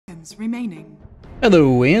seconds remaining.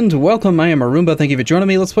 Hello and welcome, I am Arumba, thank you for joining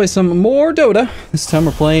me. Let's play some more Dota. This time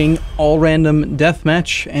we're playing all random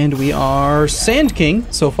deathmatch and we are Sand King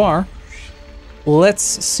so far. Let's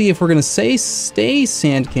see if we're gonna stay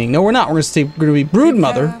Sand King. No, we're not. We're gonna be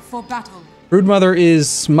Broodmother. Broodmother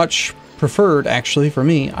is much preferred actually for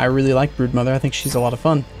me. I really like Broodmother. I think she's a lot of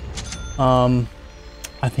fun.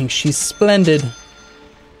 I think she's splendid.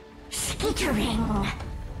 Skittering.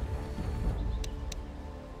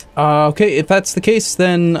 Okay, if that's the case,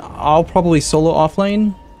 then I'll probably solo off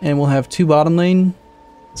lane, and we'll have two bottom lane,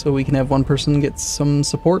 so we can have one person get some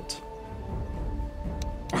support.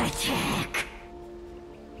 Attack.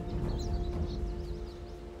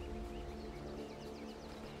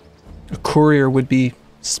 A courier would be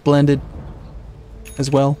splendid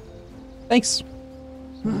as well. Thanks.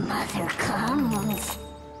 Mother comes.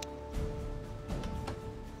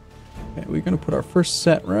 Okay, we're gonna put our first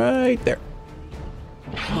set right there.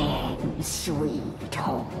 Home, sweet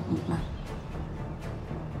home.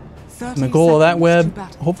 And the goal of that web,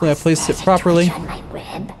 hopefully I placed it properly, On my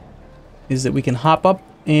web. is that we can hop up,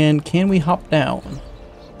 and can we hop down?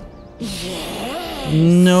 Yes.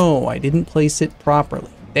 No, I didn't place it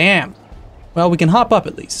properly. Damn. Well, we can hop up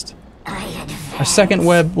at least. Our second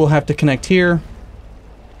web will have to connect here.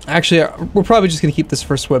 Actually, we're probably just going to keep this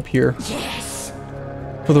first web here Yes.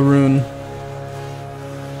 for the rune.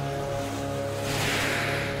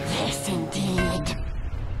 Yes, indeed.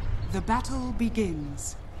 The battle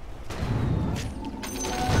begins.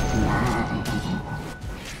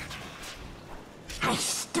 I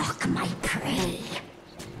stalk my prey.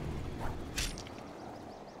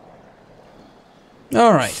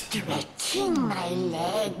 Alright. Stretching my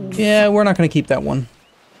legs. Yeah, we're not going to keep that one.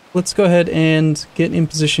 Let's go ahead and get in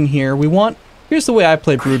position here. We want... Here's the way I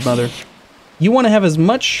play Broodmother. You want to have as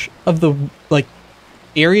much of the, like,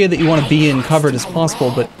 area that you want to be in covered as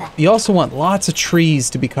possible, but you also want lots of trees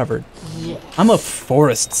to be covered. I'm a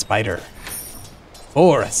forest spider.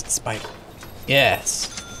 Forest spider.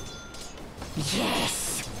 Yes. Yes.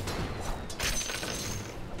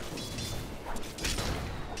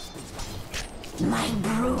 My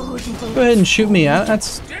brood. Go ahead and shoot me.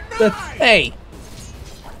 That's hey,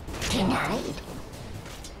 Denied.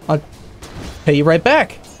 I'll pay you right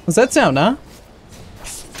back. How's that sound, huh?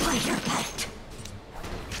 Spider bite.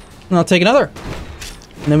 And I'll take another.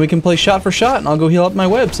 And then we can play shot for shot, and I'll go heal up my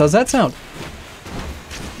webs. How's that sound?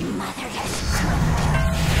 Mother has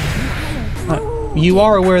come. You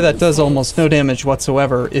are aware that does almost no damage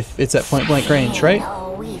whatsoever if it's at point blank range, right?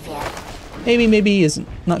 No, evil. Maybe he isn't.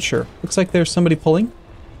 Not sure. Looks like there's somebody pulling.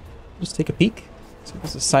 Just take a peek. So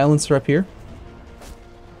there's a silencer up here.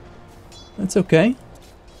 That's okay.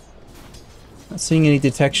 Not seeing any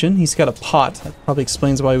detection. He's got a pot. That probably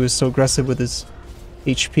explains why he was so aggressive with his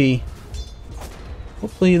HP.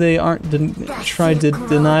 Hopefully they aren't trying to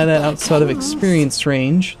deny that outside of experience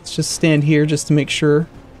range. Let's just stand here just to make sure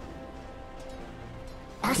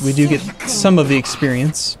we do get some of the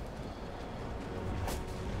experience.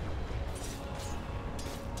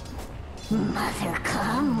 Mother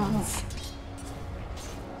comes.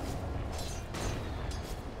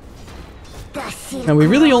 Now we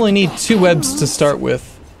really only need two webs to start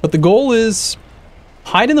with, but the goal is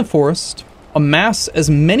hide in the forest, amass as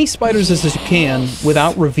many spiders as you can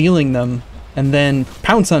without revealing them, and then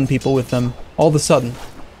pounce on people with them all of a sudden.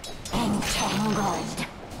 Entangled.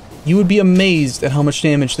 You would be amazed at how much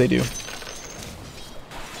damage they do.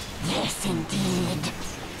 Yes, indeed.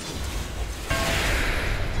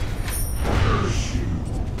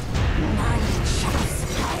 None shall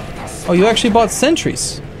spare the Oh, you actually bought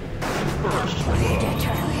sentries.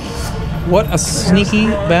 What a sneaky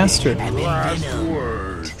bastard.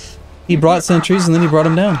 He brought sentries and then he brought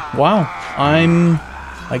them down. Wow.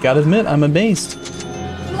 I gotta admit, I'm amazed.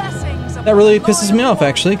 That really pisses me off,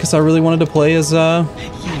 actually, because I really wanted to play as that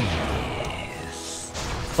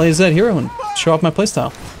hero and show off my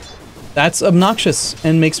playstyle. That's obnoxious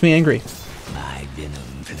and makes me angry. My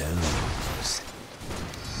venom flows.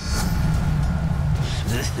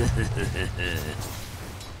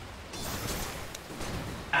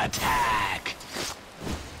 Attack!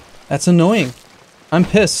 That's annoying. I'm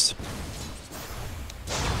pissed.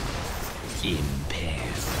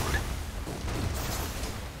 Impaled.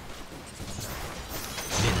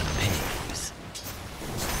 Venom paves.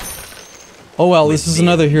 Oh well, this is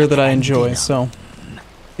another hero that I enjoy, so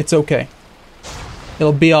it's okay.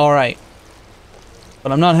 It'll be alright.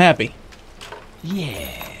 But I'm not happy.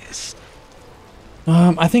 Yes.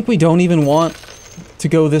 I think we don't even want to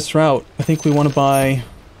go this route. I think we want to buy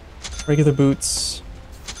regular boots.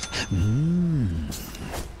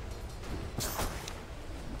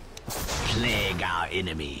 Plague our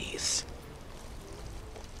enemies.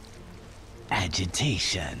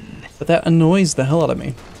 Agitation. But that annoys the hell out of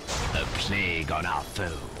me. A plague on our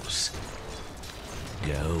foes.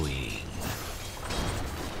 Going.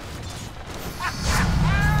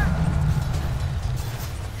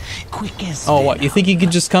 Quick as Oh, what? You think you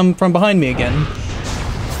could just come from behind me again?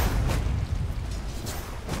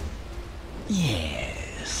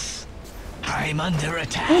 Yes. I'm under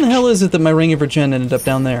attack. How the hell is it that my Ring of Regen ended up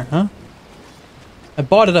down there, huh? I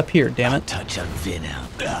bought it up here, damn it. Touch of venom.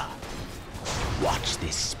 Watch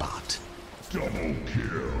this spot. Double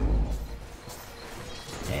kill.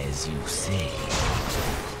 As you say.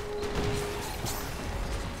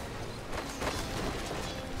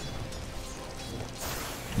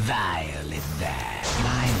 Violet that,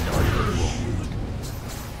 my loyal ward.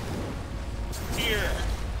 Here.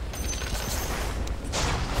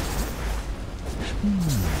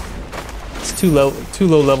 It's too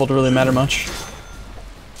low level to really matter much.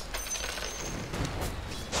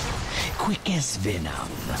 Quick as venom.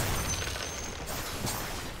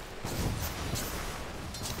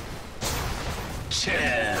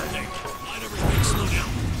 Check.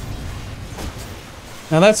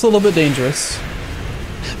 Now that's a little bit dangerous.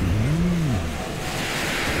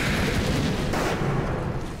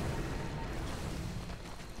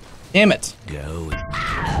 Damn it. Go.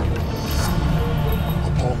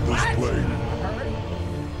 Upon this plane,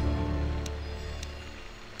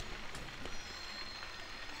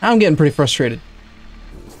 I'm getting pretty frustrated.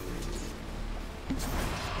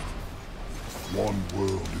 one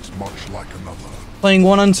world is much like another. Playing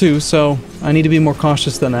 1-on-2, so I need to be more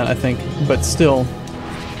cautious than that, I think. But still.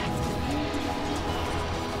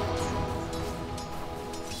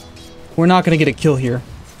 We're not going to get a kill here.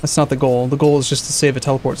 That's not the goal. The goal is just to save a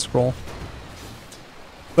teleport scroll.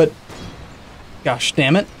 But, gosh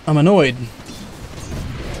damn it, I'm annoyed.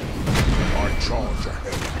 I charge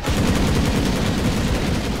ahead.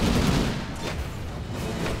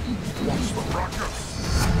 What's the ruckus?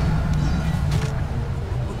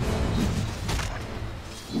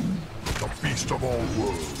 The feast of all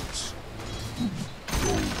worlds.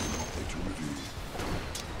 Golden opportunity.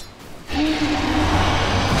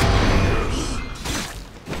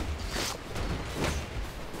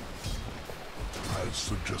 As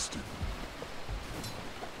suggested.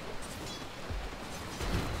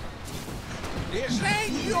 This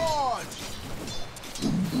ain't yours!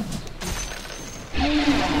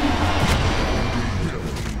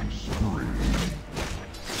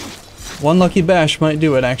 One lucky bash might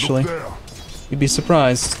do it, actually. There. You'd be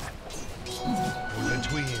surprised. The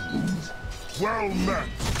twins. Well met.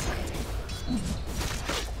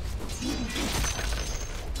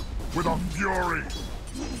 With a fury.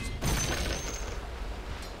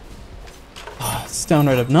 It's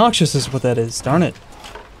downright obnoxious is what that is, darn it.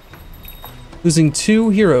 Losing 2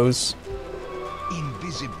 heroes.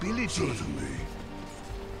 Invisibility. Certainly.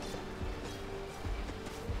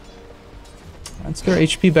 Let's get our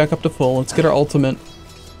HP back up to full. Let's get our ultimate.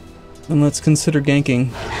 And let's consider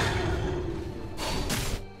ganking.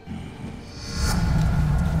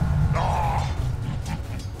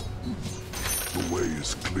 The way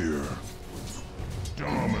is clear.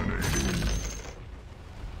 Dominating.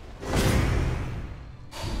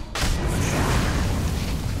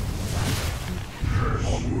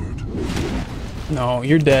 Onward. No,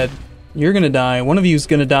 you're dead. You're gonna die. One of you's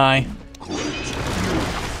gonna die.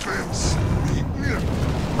 Fence.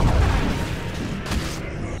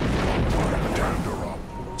 Gander up.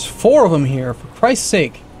 There's 4 of them here, for Christ's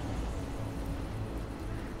sake.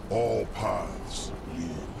 All paths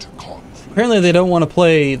lead to conflict. Apparently they don't want to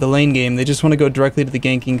play the lane game, they just want to go directly to the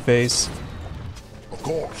ganking phase. Of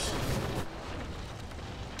course.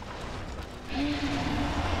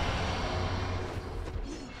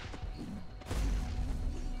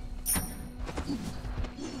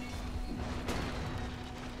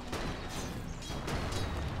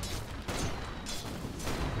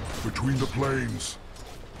 Between the plains.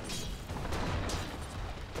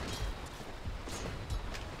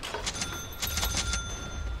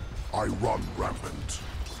 I run rampant.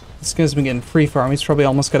 This guy's been getting free farm, he's probably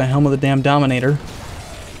almost got a helm of the damn Dominator.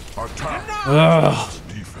 Attack. Ugh,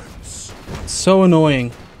 Defense. so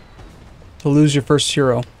annoying to lose your first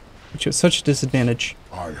hero, which is such a disadvantage.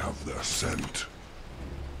 I have their scent.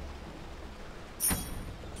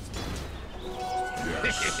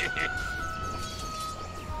 Yes.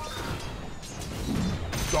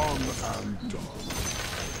 Done and done.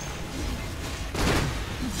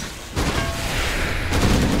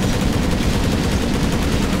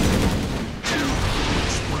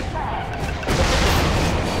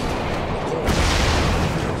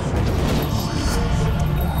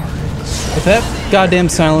 With that, goddamn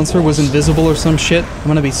silencer was invisible or some shit, I'm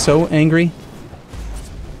gonna be so angry.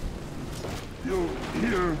 You'll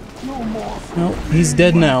hear no more from Well, he's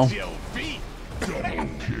dead now. double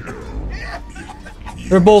kill.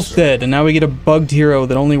 They're both dead, and now we get a bugged hero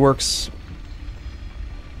that only works...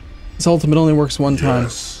 His ultimate only works one time.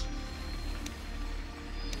 Yes.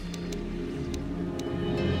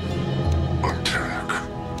 Attack.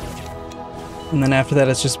 And then after that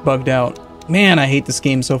it's just bugged out. Man, I hate this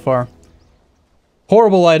game so far.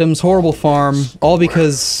 Horrible items, horrible farm, all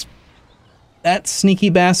because that sneaky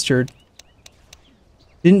bastard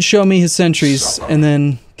didn't show me his sentries and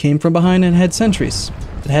then came from behind and had sentries.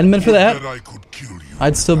 If it hadn't been for that, I could kill you.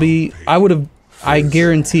 I'd still be... I would have... I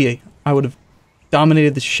guarantee I would have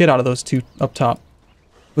dominated the shit out of those two up top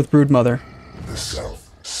with Broodmother. The self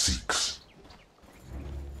seeks.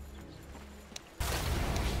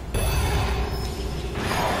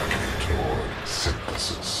 Toward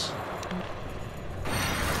synthesis.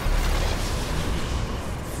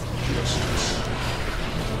 Justice.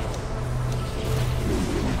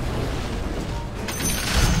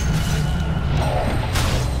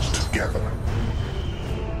 Arms together.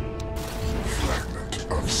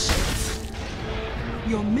 Fragment of self.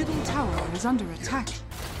 Your middle tower is under attack.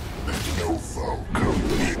 No foe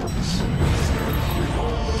comes.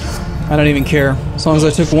 I don't even care. As long as I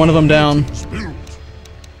took one of them down.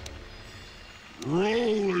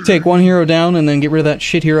 Take one hero down and then get rid of that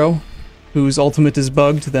shit hero whose ultimate is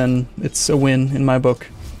bugged, then it's a win in my book.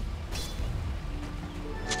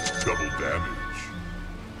 Double damage.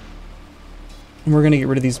 And we're gonna get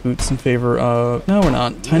rid of these boots in favor of... No, we're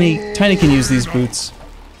not. Tiny can use these boots.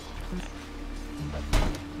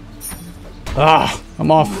 Ah!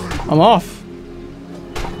 I'm off. I'm off!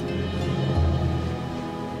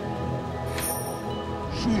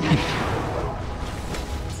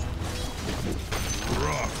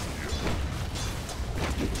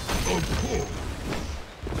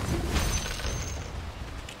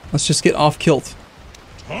 Let's just get off kilt.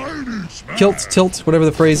 Tiny smash. Kilt, tilt, whatever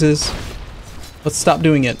the phrase is. Let's stop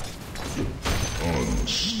doing it.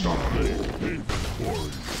 Unstoppable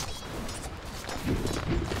warrior.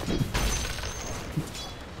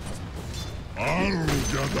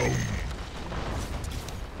 Arumba.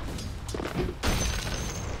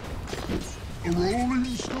 A rolling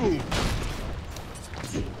stone.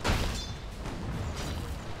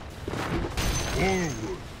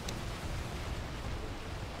 Forward.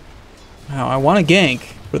 Now, I want to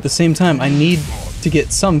gank, but at the same time, I need to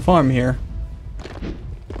get some farm here.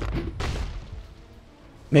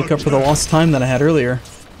 Make up for the lost time that I had earlier.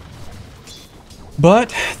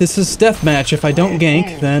 But, this is deathmatch. If I don't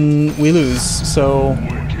gank, then we lose, so...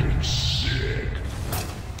 Wicked sick.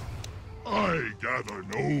 I gather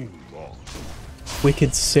no loss.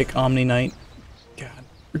 Wicked sick Omni Knight. God,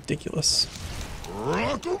 ridiculous.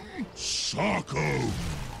 Rock'em sock'em.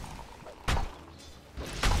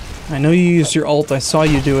 I know you used your ult, I saw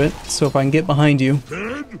you do it, so if I can get behind you,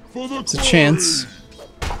 Head for the it's a chance.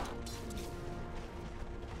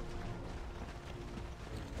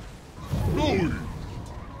 Going.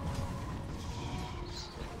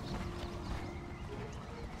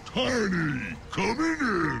 Tiny coming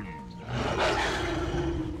in.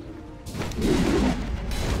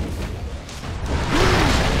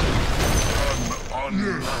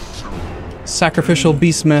 Unnatural. Sacrificial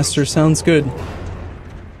Beastmaster sounds good.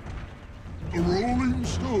 A rolling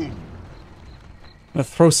stone. I'm gonna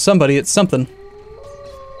throw somebody at something.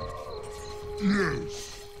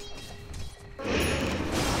 Yes.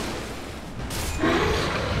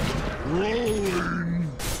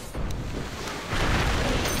 Rolling.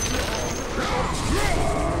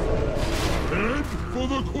 Head for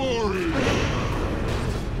the quarry.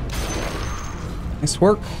 Nice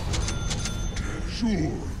work.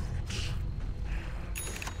 Sure.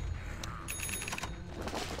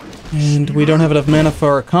 And we don't have enough mana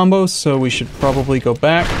for our combos, so we should probably go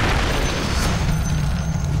back.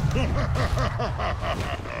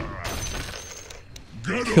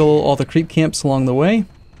 Kill all the creep camps along the way.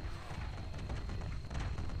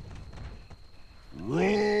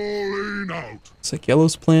 Rolling out. It's like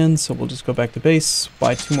Yellow's plan, so we'll just go back to base,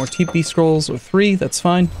 buy 2 more TP scrolls, or 3, that's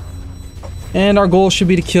fine. And our goal should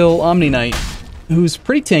be to kill Omni Knight, who's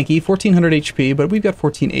pretty tanky, 1400 HP, but we've got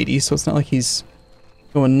 1480, so it's not like he's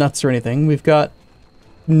going nuts or anything. We've got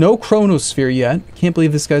no Chronosphere yet. I can't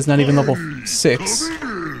believe this guy's not even level 6. It's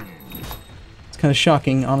kind of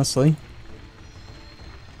shocking, honestly.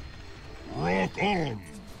 Rock on.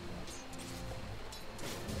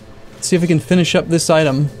 Let's see if we can finish up this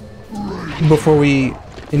item before we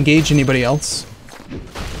engage anybody else.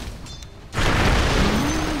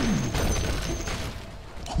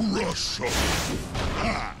 Crush 'em.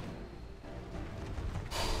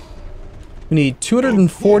 We need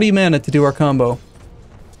 240 mana to do our combo.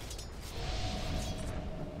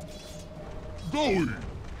 Going.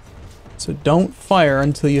 So don't fire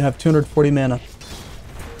until you have 240 mana.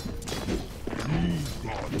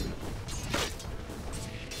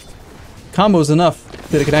 Combo's enough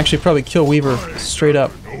that it can actually probably kill Weaver straight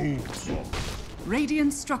up.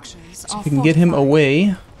 Radiant structures are We can get him fortified.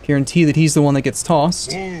 away. Guarantee that he's the one that gets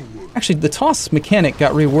tossed. Actually, the toss mechanic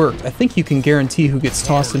got reworked. I think you can guarantee who gets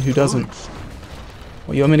tossed and who doesn't.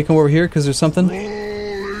 Well, you want me to come over here because there's something?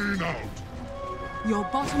 Rolling out. Your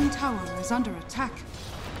bottom tower is under attack.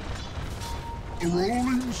 A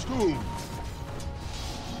rolling stone.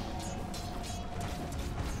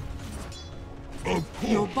 A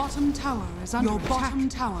Your pull. bottom tower is under attack. Your bottom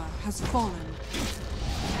tower has fallen.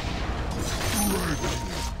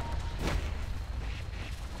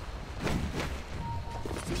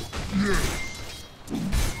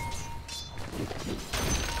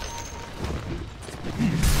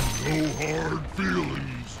 No hard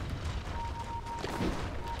feelings.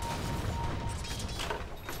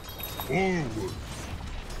 Forward.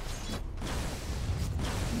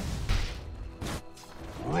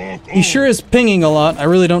 Rock He sure is pinging a lot. I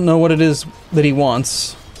really don't know what it is that he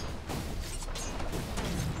wants.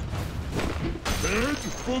 Head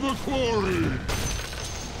for the quarry.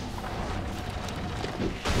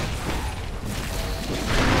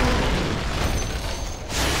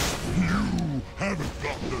 You haven't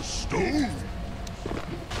got the stone.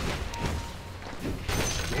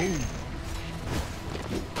 Stone.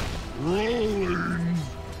 Rolling.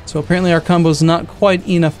 So apparently our combo's not quite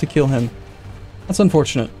enough to kill him. That's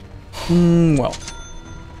unfortunate. Well.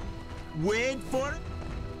 Wait for it.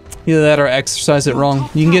 Either that or I exercise it wrong.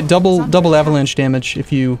 You can get double avalanche damage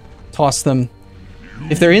if you toss them.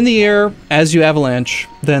 If they're in the air as you avalanche,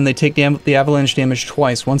 then they take the avalanche damage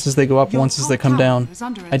twice. Once as they go up, once as they come down.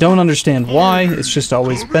 I don't understand why. It's just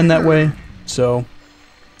always been that way. So,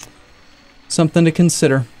 something to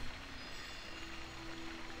consider.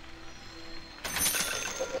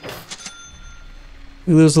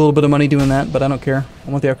 We lose a little bit of money doing that, but I don't care. I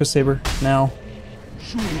want the Echo Saber now.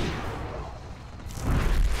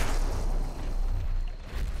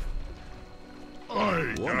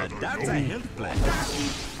 I gather That's a health plan.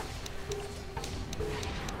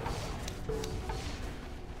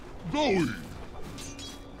 Going.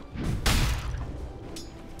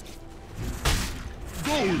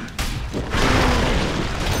 Going.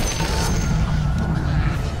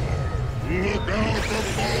 Look out for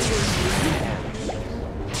falling.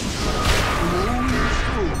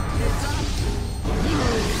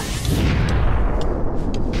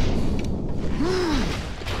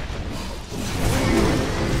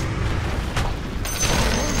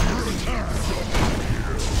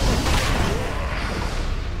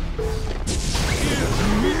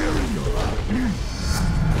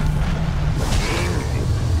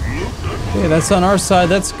 Okay, that's on our side.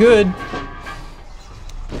 That's good.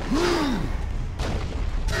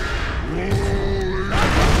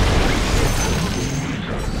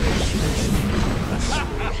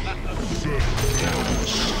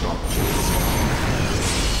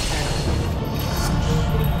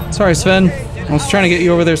 Sorry, Sven. I was trying to get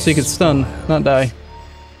you over there so you could stun, not die.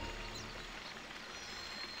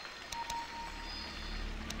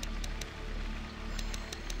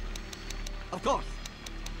 Of course.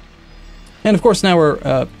 And of course now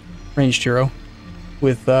we're ranged hero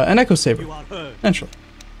with an Echo Saber. You are heard. Naturally.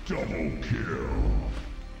 Double kill.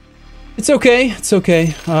 It's okay, it's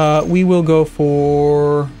okay. We will go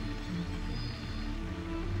for...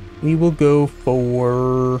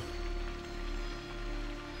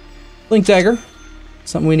 Blink Dagger.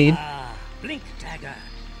 Something we need. Blink dagger.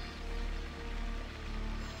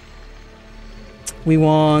 We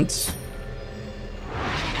want...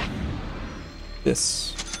 this.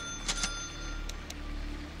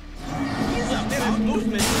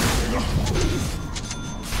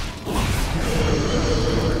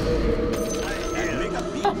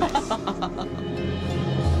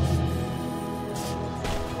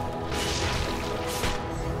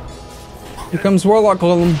 Here comes Warlock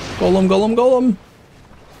Golem. Golem, Golem, Golem.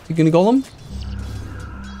 Is he gonna Golem?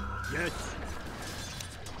 Yes.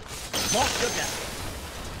 Mark your death.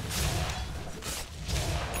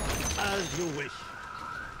 As you wish.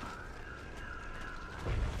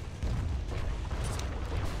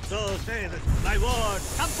 So say this, my word.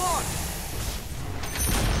 Come forth.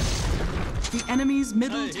 The enemy's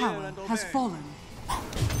middle I hear tower and has obey. fallen.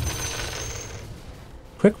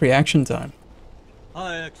 Quick reaction time.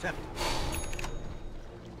 I accept.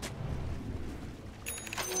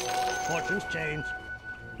 Fortunes change.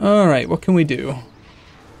 Alright, what can we do?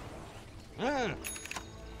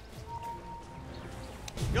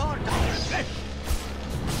 Your time.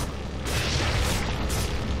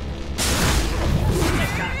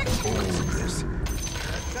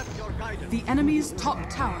 Accept your guidance. The enemy's top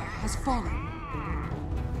tower has fallen.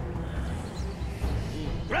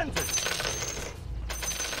 Granted.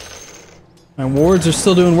 My wards are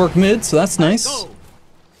still doing work mid, so that's nice. Go.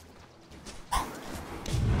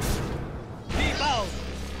 Be bound.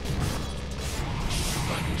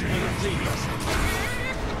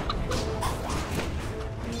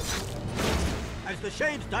 As the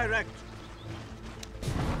shades direct.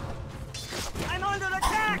 I'm under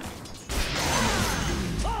attack.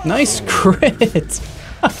 Nice crit!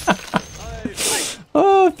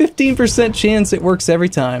 Oh, 15% chance it works every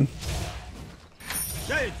time.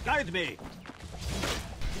 Shades, guide me.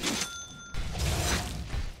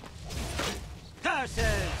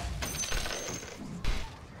 Curses.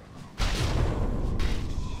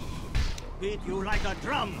 Beat you like a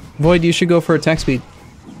drum. Void, you should go for attack speed.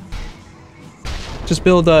 Just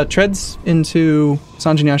build treads into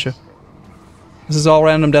Sanjin Yasha. This is all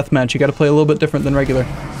random deathmatch. You gotta play a little bit different than regular.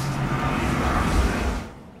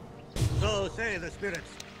 So say the spirits.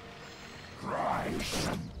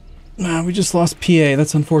 Nah, we just lost PA.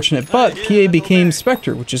 That's unfortunate. But PA became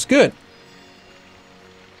Spectre, which is good.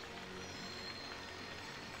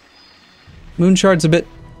 Moonshard's a bit...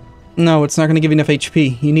 No, it's not going to give you enough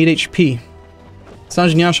HP. You need HP.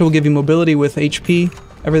 Sanjin Yasha will give you mobility with HP.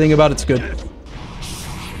 Everything about it's good.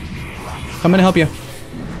 I'm going to help you.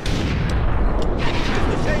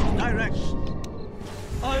 The shades direct.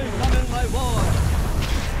 I summon my ward.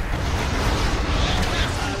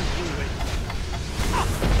 I'll do it.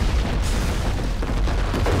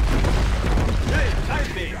 Shades,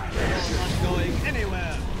 guide me. You're not going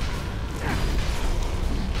anywhere.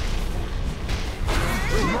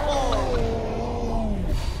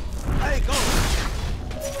 I go.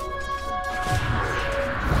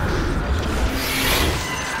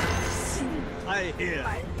 I hear.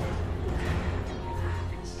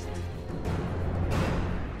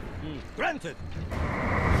 Granted.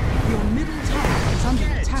 Your middle tower is under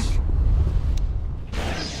attack.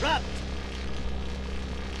 Trapped.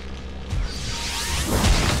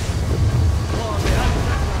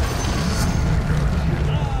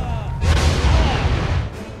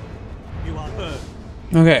 You are heard.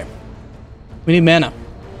 Okay. We need mana.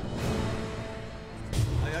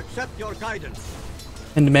 I accept your guidance.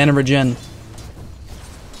 And mana regen.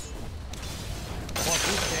 What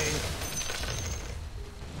you say?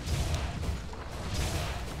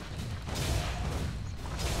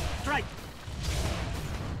 Strike.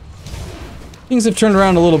 Things have turned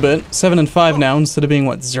around a little bit. 7 and 5 now instead of being,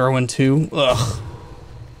 what, 0 and 2? Ugh.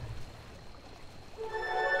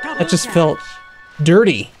 That just felt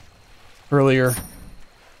dirty earlier.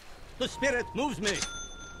 The spirit moves me.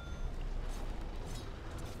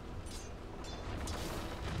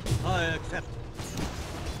 I accept.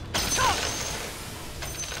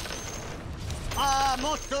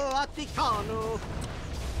 Moto Atticano.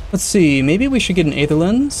 Let's see, maybe we should get an Aether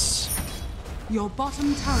Lens? Your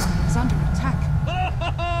bottom tower is under attack.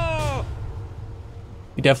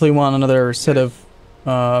 We definitely want another set of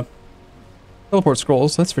teleport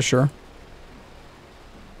scrolls, that's for sure.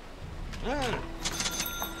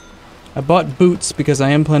 I bought boots because I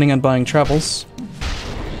am planning on buying travels.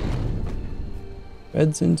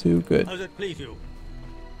 Beds into good. Does it please you?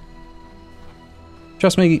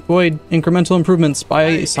 Trust me, Void, incremental improvements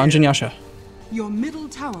by Sanjin Yasha. Your middle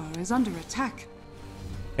tower is under attack.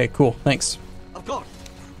 Okay, cool, thanks. Of course.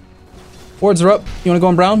 Wards are up. You wanna go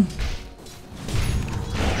on brown?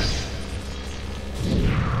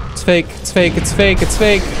 It's fake, it's fake, it's fake, it's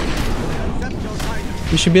fake. Accept your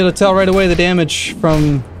guidance. You should be able to tell right away the damage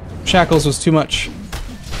from Shackles was too much.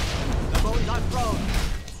 The bones are thrown.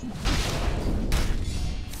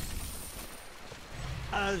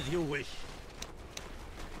 As you wish.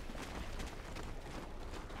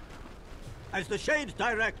 As the shades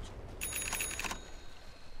direct.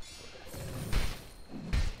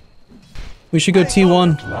 We should go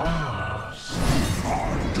T1.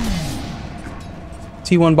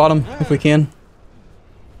 T1 bottom, if we can.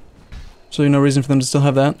 So no reason for them to still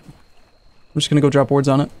have that. I'm just gonna go drop wards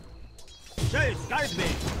on it. Shades, guide me.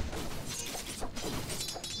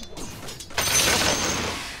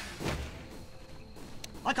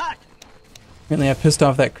 Attack. Apparently I pissed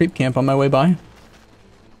off that creep camp on my way by.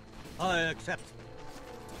 I accept.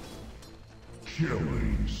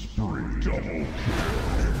 Killing spree. Double kill.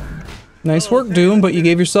 Nice work, Doom, but you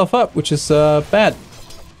gave yourself up, which is bad.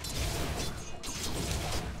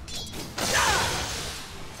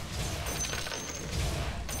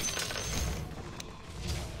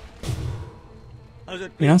 How's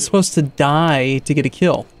it You're not supposed to die to get a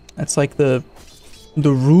kill. That's like the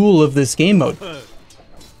rule of this game mode.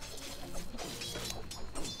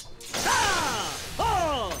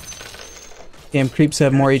 Damn, creeps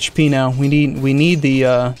have more HP now. We need the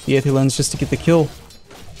Aether Lens just to get the kill.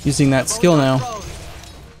 Using that skill now.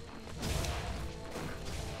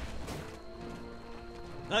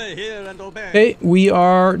 I hear and obey. Okay, we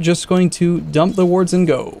are just going to dump the wards and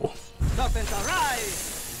go. Serpent arise!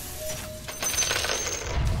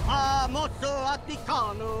 Moto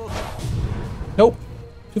Atticano! Nope.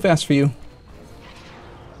 Too fast for you.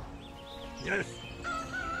 Yes.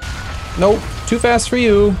 Nope. Too fast for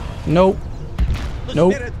you. Nope. The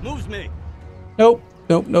Nope. spirit moves me. Nope.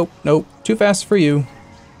 Nope. Nope. Nope. Too fast for you.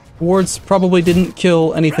 Wards probably didn't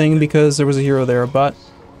kill anything because there was a hero there, but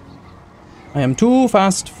I am too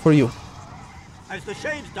fast for you. As the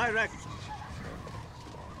shades direct.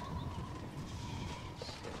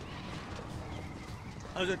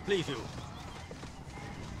 As it please you.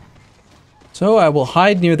 So I will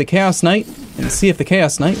hide near the Chaos Knight and see if the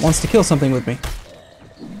Chaos Knight wants to kill something with me.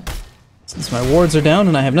 Since my wards are down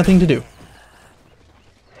and I have nothing to do.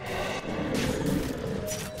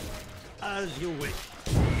 As you wish.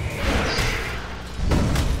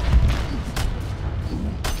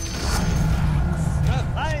 A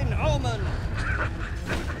fine omen.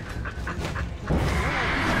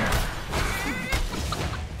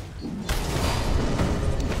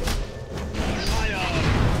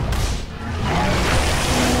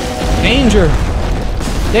 Danger!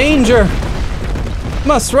 Danger!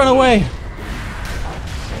 Must run away!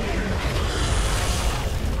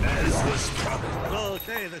 So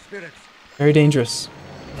say the spirits. Very dangerous.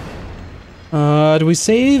 Do we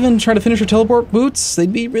save and try to finish our teleport boots?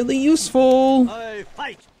 They'd be really useful. I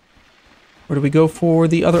fight. Or do we go for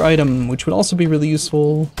the other item, which would also be really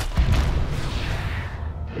useful?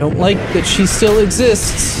 Don't like that she still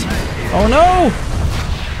exists. Oh no!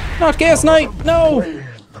 Not Gas Knight! No!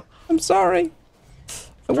 I'm sorry.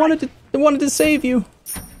 I wanted to save you.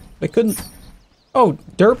 I couldn't. Oh,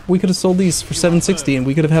 derp, we could have sold these for 760 and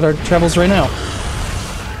we could have had our travels right now.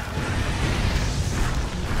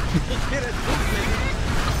 The spirit moves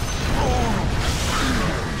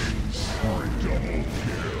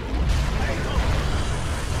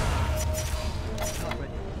me.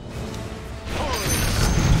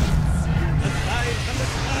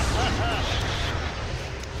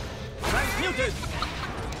 Transmuted.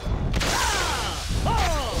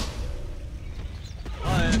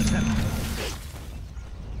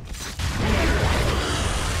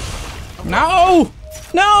 No!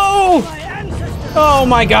 No! Oh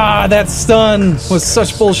my god, that stun was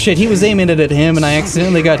such bullshit. He was aiming it at him and I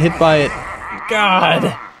accidentally got hit by it.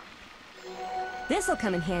 God. This'll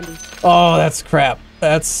come in handy. Oh, that's crap.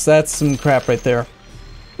 That's some crap right there.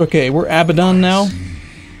 Okay, we're Abaddon now.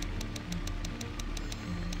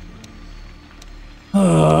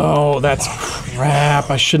 Oh, that's crap.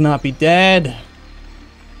 I should not be dead.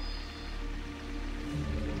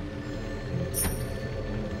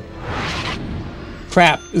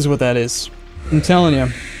 Crap is what that is. I'm telling you.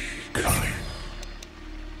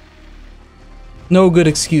 No good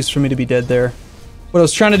excuse for me to be dead there. What I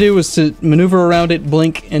was trying to do was to maneuver around it,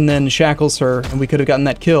 blink, and then shackles her, and we could have gotten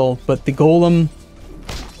that kill, but the golem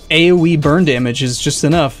AoE burn damage is just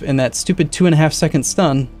enough, and that stupid 2.5 second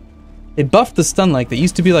stun. They buffed the stun like, they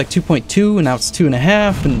used to be like 2.2, and now it's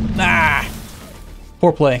 2.5, and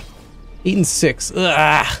poor play. 8 and 6, it's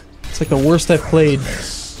like the worst I've played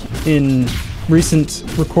in recent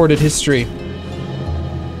recorded history.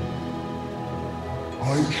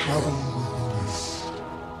 I travel with this.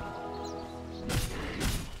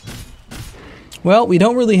 Well, we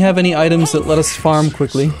don't really have any items that let us farm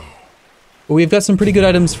quickly, but we've got some pretty good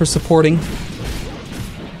items for supporting.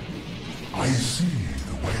 I see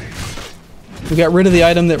the way. We got rid of the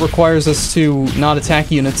item that requires us to not attack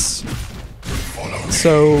units,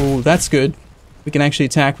 so that's good. We can actually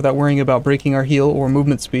attack without worrying about breaking our heal or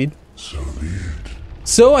movement speed. So be it.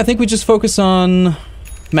 So I think we just focus on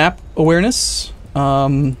map awareness,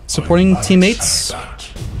 supporting teammates,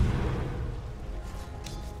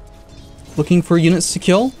 looking for units to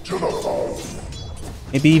kill,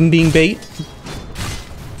 maybe even being bait.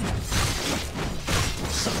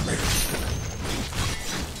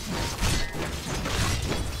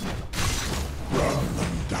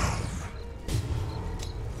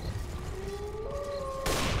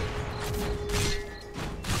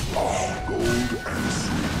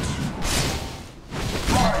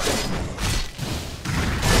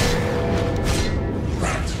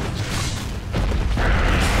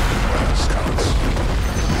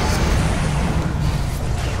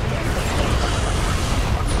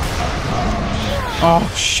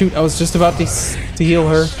 Oh, shoot. I was just about to heal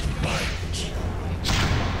her.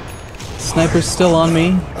 Sniper's still on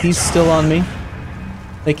me. He's still on me.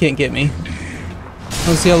 They can't get me.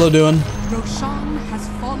 How's Yellow doing? Roshan has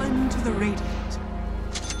fallen to the Radiant.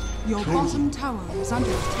 Your bottom tower is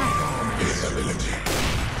under attack.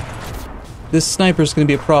 This sniper's gonna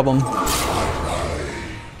be a problem.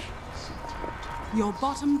 Your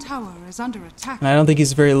bottom tower is under attack. And I don't think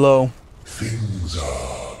he's very low. Things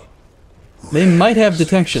are They might have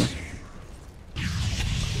detection.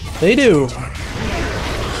 They do.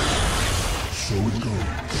 so it goes.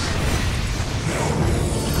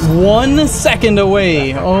 1 second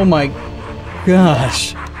away. Oh my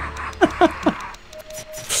gosh.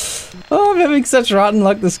 Oh, I'm having such rotten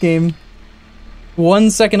luck this game.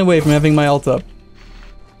 1 second away from having my ult up.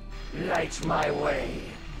 Light my way.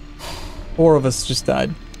 4 of us just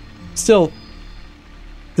died. Still,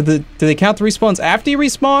 do they count the respawns after you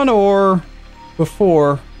respawn or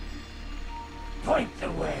before? Point the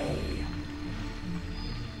way.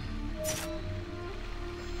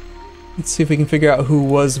 Let's see if we can figure out who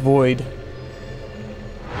was Void.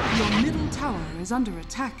 Your middle tower is under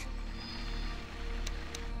attack.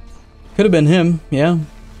 Could have been him, yeah.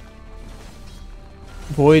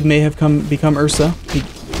 Void may have become Ursa. He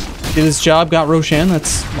did his job, got Roshan,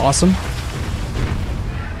 that's awesome.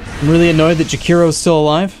 I'm really annoyed that Jakiro's still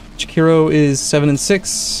alive. Jakiro is 7 and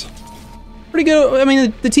 6. Pretty good. I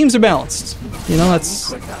mean, the teams are balanced. You know,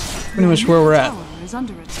 that's pretty much where we're at. Tower is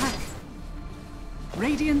under attack.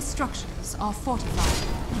 Radiant structures are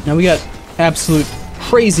fortified. Now we got absolute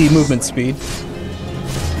crazy movement speed.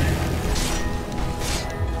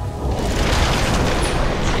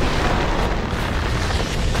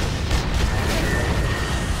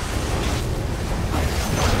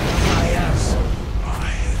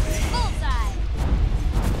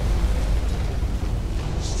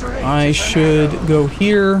 I should go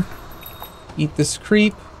here, eat this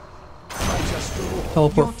creep,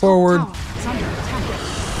 teleport Your top forward, tower is under attack.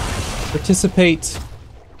 participate.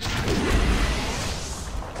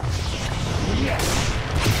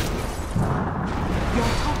 Your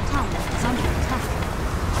top tower is under attack.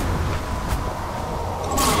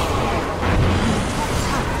 Your top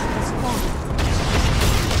tower has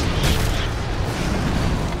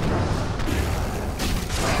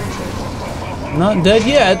fallen. Not dead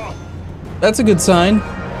yet. That's a good sign.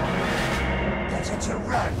 Better to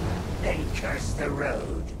run than curse the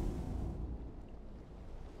road.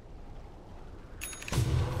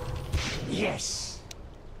 Yes.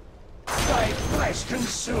 Thy flesh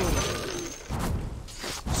consumed.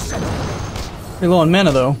 Pretty low on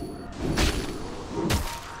mana though.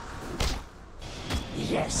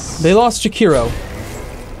 Yes. They lost Jakiro.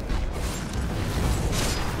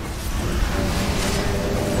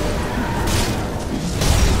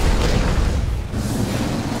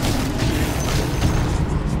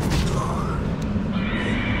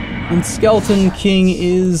 And Skeleton King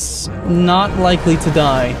is not likely to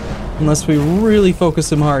die unless we really focus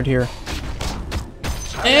him hard here.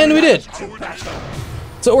 And we did!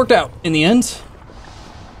 So it worked out in the end.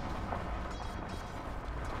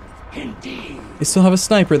 Indeed. They still have a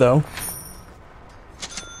sniper though.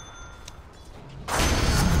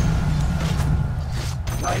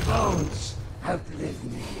 My bones outlive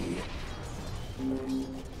me.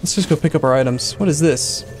 Let's just go pick up our items. What is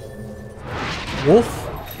this? Wolf?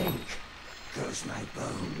 Think goes my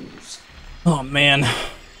bones. Oh man.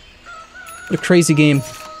 What a crazy game.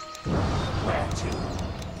 Where to?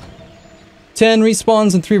 10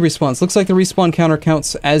 respawns and 3 respawns. Looks like the respawn counter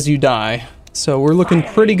counts as you die. So we're looking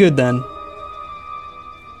pretty good then.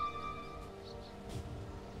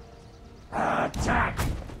 Attack.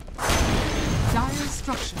 Dire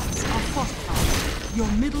structures are fortified.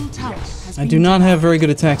 Your middle tower has I been do not have very good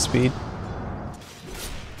attack speed.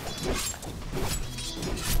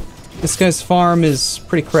 This guy's farm is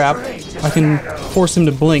pretty crap. I can force him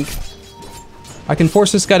to blink. I can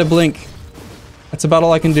force this guy to blink. That's about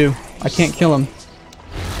all I can do. I can't kill him.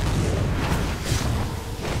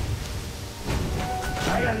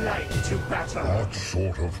 I alight to battle. What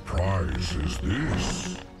sort of prize is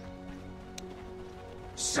this?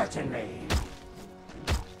 Certainly.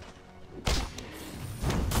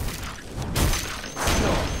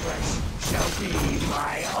 Your flesh shall be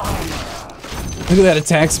my armor. Look at that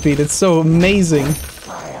attack speed. It's so amazing.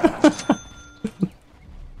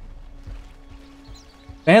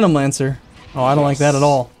 Phantom Lancer. Oh, I don't like that at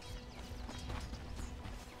all.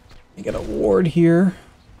 You got a ward here.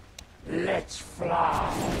 Let's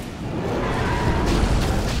fly.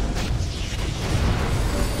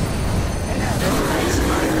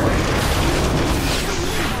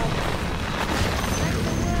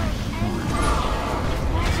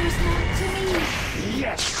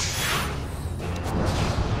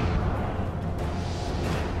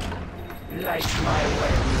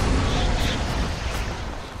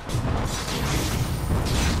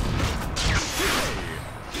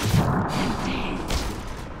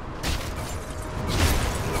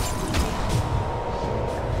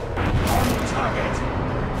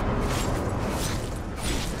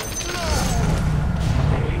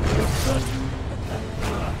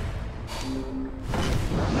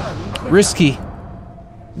 Risky.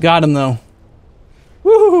 Got him though.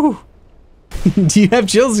 Woo! Do you have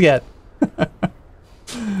chills yet?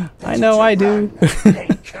 I know I do.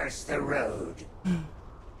 Then curse the road.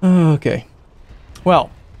 Okay. Well.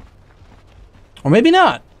 Or maybe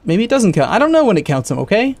not. Maybe it doesn't count. I don't know when it counts them,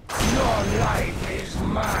 okay? Your life is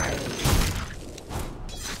mine.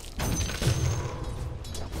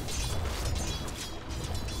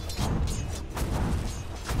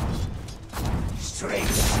 Straight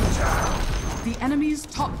shooter. The enemy's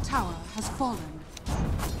top tower has fallen.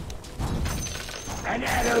 An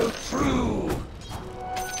arrow through.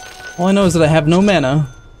 All I know is that I have no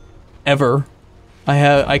mana. Ever.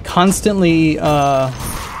 I constantly, Point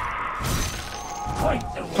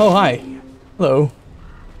the Oh, hi. Hello.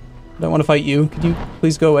 Don't want to fight you. Could you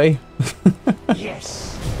please go away?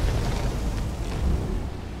 Yes.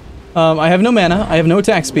 I have no mana. I have no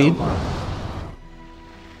attack speed.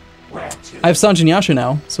 Where to? I have Sanjin Yasha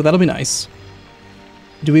now, so that'll be nice.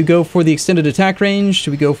 Do we go for the extended attack range? Do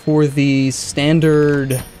we go for the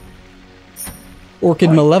standard Orchid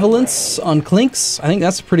Malevolence on Clinks? I think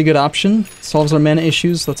that's a pretty good option. Solves our mana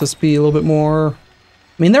issues, lets us be a little bit more...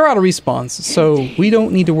 I mean, they're out of respawns, so we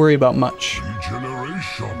don't need to worry about much.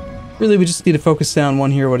 Regeneration. Really, we just need to focus down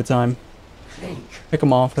one hero at a time. Pick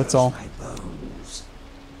them off, that's all. My bones.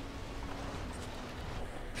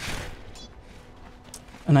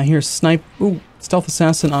 And I hear Stealth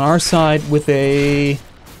Assassin on our side with a...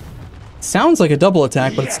 Sounds like a double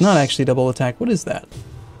attack, but it's not actually double attack. What is that?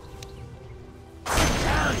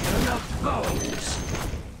 Battalion of bones.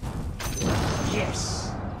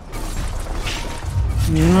 Yes.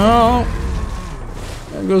 No.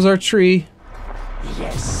 There goes our tree.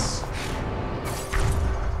 Yes.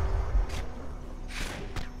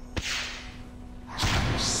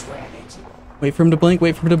 I swear it. Wait for him to blink,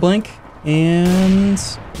 wait for him to blink. And...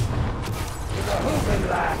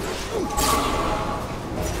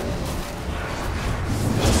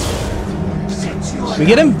 We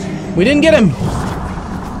get him? We didn't get him!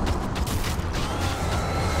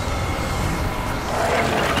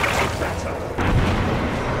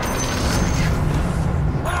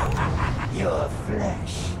 Your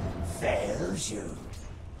flesh fails you.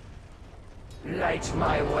 Light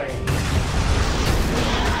my way.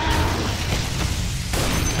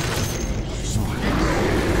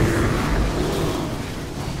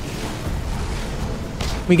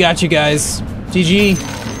 We got you guys. GG.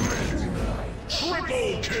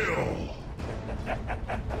 Triple kill.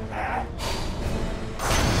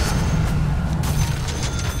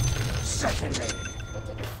 Certainly.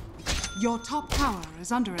 Your top tower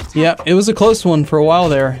is under attack. Yeah, it was a close one for a while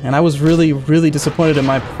there, and I was really, really disappointed in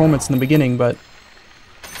my performance in the beginning, but...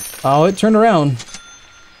 Oh, it turned around.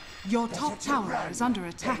 Your top tower is under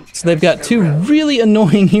attack. So they've got two really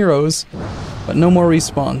annoying heroes, but no more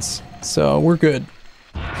respawns. So we're good.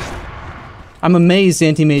 I'm amazed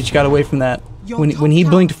Anti-Mage got away from that. When he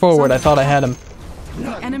blinked forward, I thought I had him.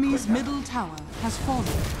 The enemy's middle tower has fallen.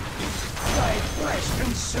 Thy flesh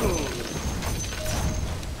consumed.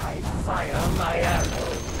 I fire my arrow.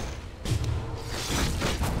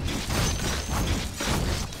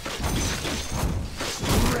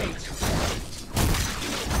 Great flight.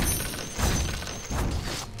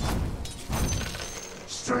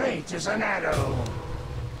 Straight as an arrow.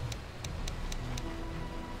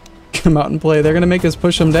 Come out and play. They're gonna make us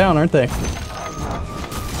push them down, aren't they?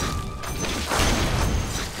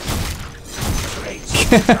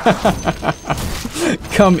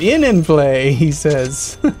 Come in and play, he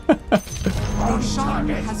says. Roshan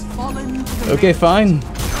has fallen to the Okay, red. fine.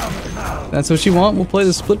 That's what you want. We'll play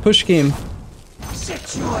the split push game.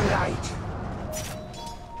 Set you alight.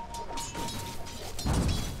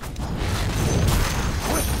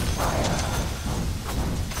 Quick fire.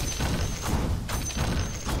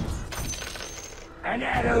 An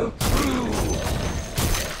arrow through.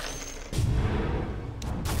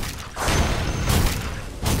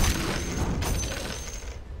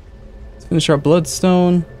 Let's finish our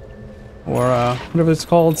Bloodstone. Or whatever it's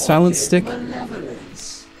called, Silent Stick.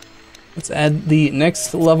 Malevolence. Let's add the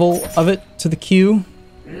next level of it to the queue.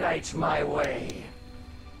 Light my way.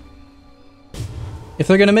 If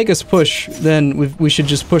they're gonna make us push, then we should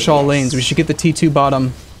just push all lanes. We should get the T2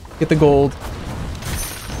 bottom, get the gold.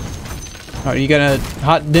 Alright, you got a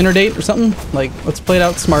hot dinner date or something? Like, let's play it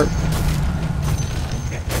out smart.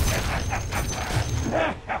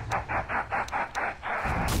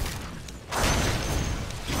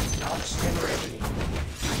 Launched and ready.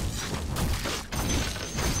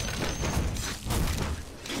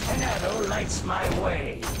 An arrow lights my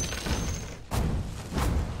way.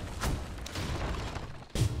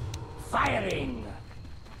 Firing.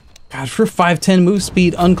 God, for 5'10 move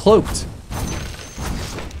speed, uncloaked.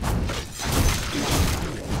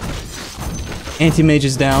 Anti-mage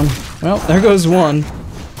is down. Well, there goes one.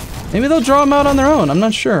 Maybe they'll draw him out on their own, I'm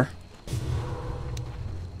not sure.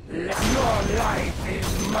 Your life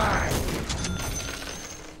is mine.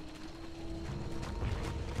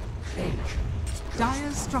 Think.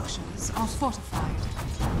 Dire's structures are fortified.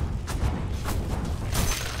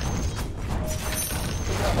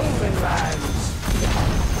 Moving lands.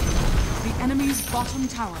 The enemy's bottom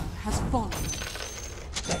tower has fallen.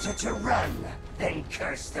 Better to run than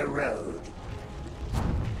curse the road.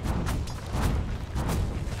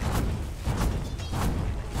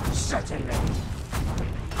 Certainly.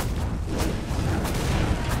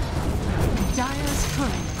 Dire's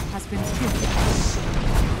courier has been killed.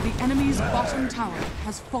 The enemy's bottom tower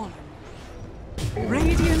has fallen.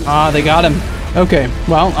 Radiant. Ah, they got him. Okay,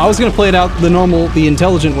 well, I was gonna play it out the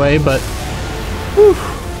intelligent way, but... Whew,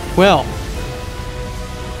 well...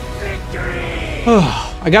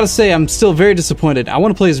 I gotta say, I'm still very disappointed. I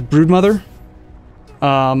want to play as Broodmother.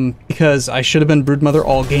 Because I should have been Broodmother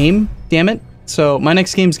all game. Damn it. So, my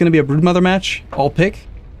next game is gonna be a Broodmother match. All pick.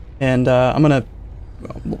 And, I'm gonna...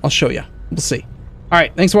 I'll show you. We'll see.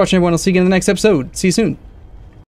 Alright, thanks for watching, everyone. I'll see you again in the next episode. See you soon.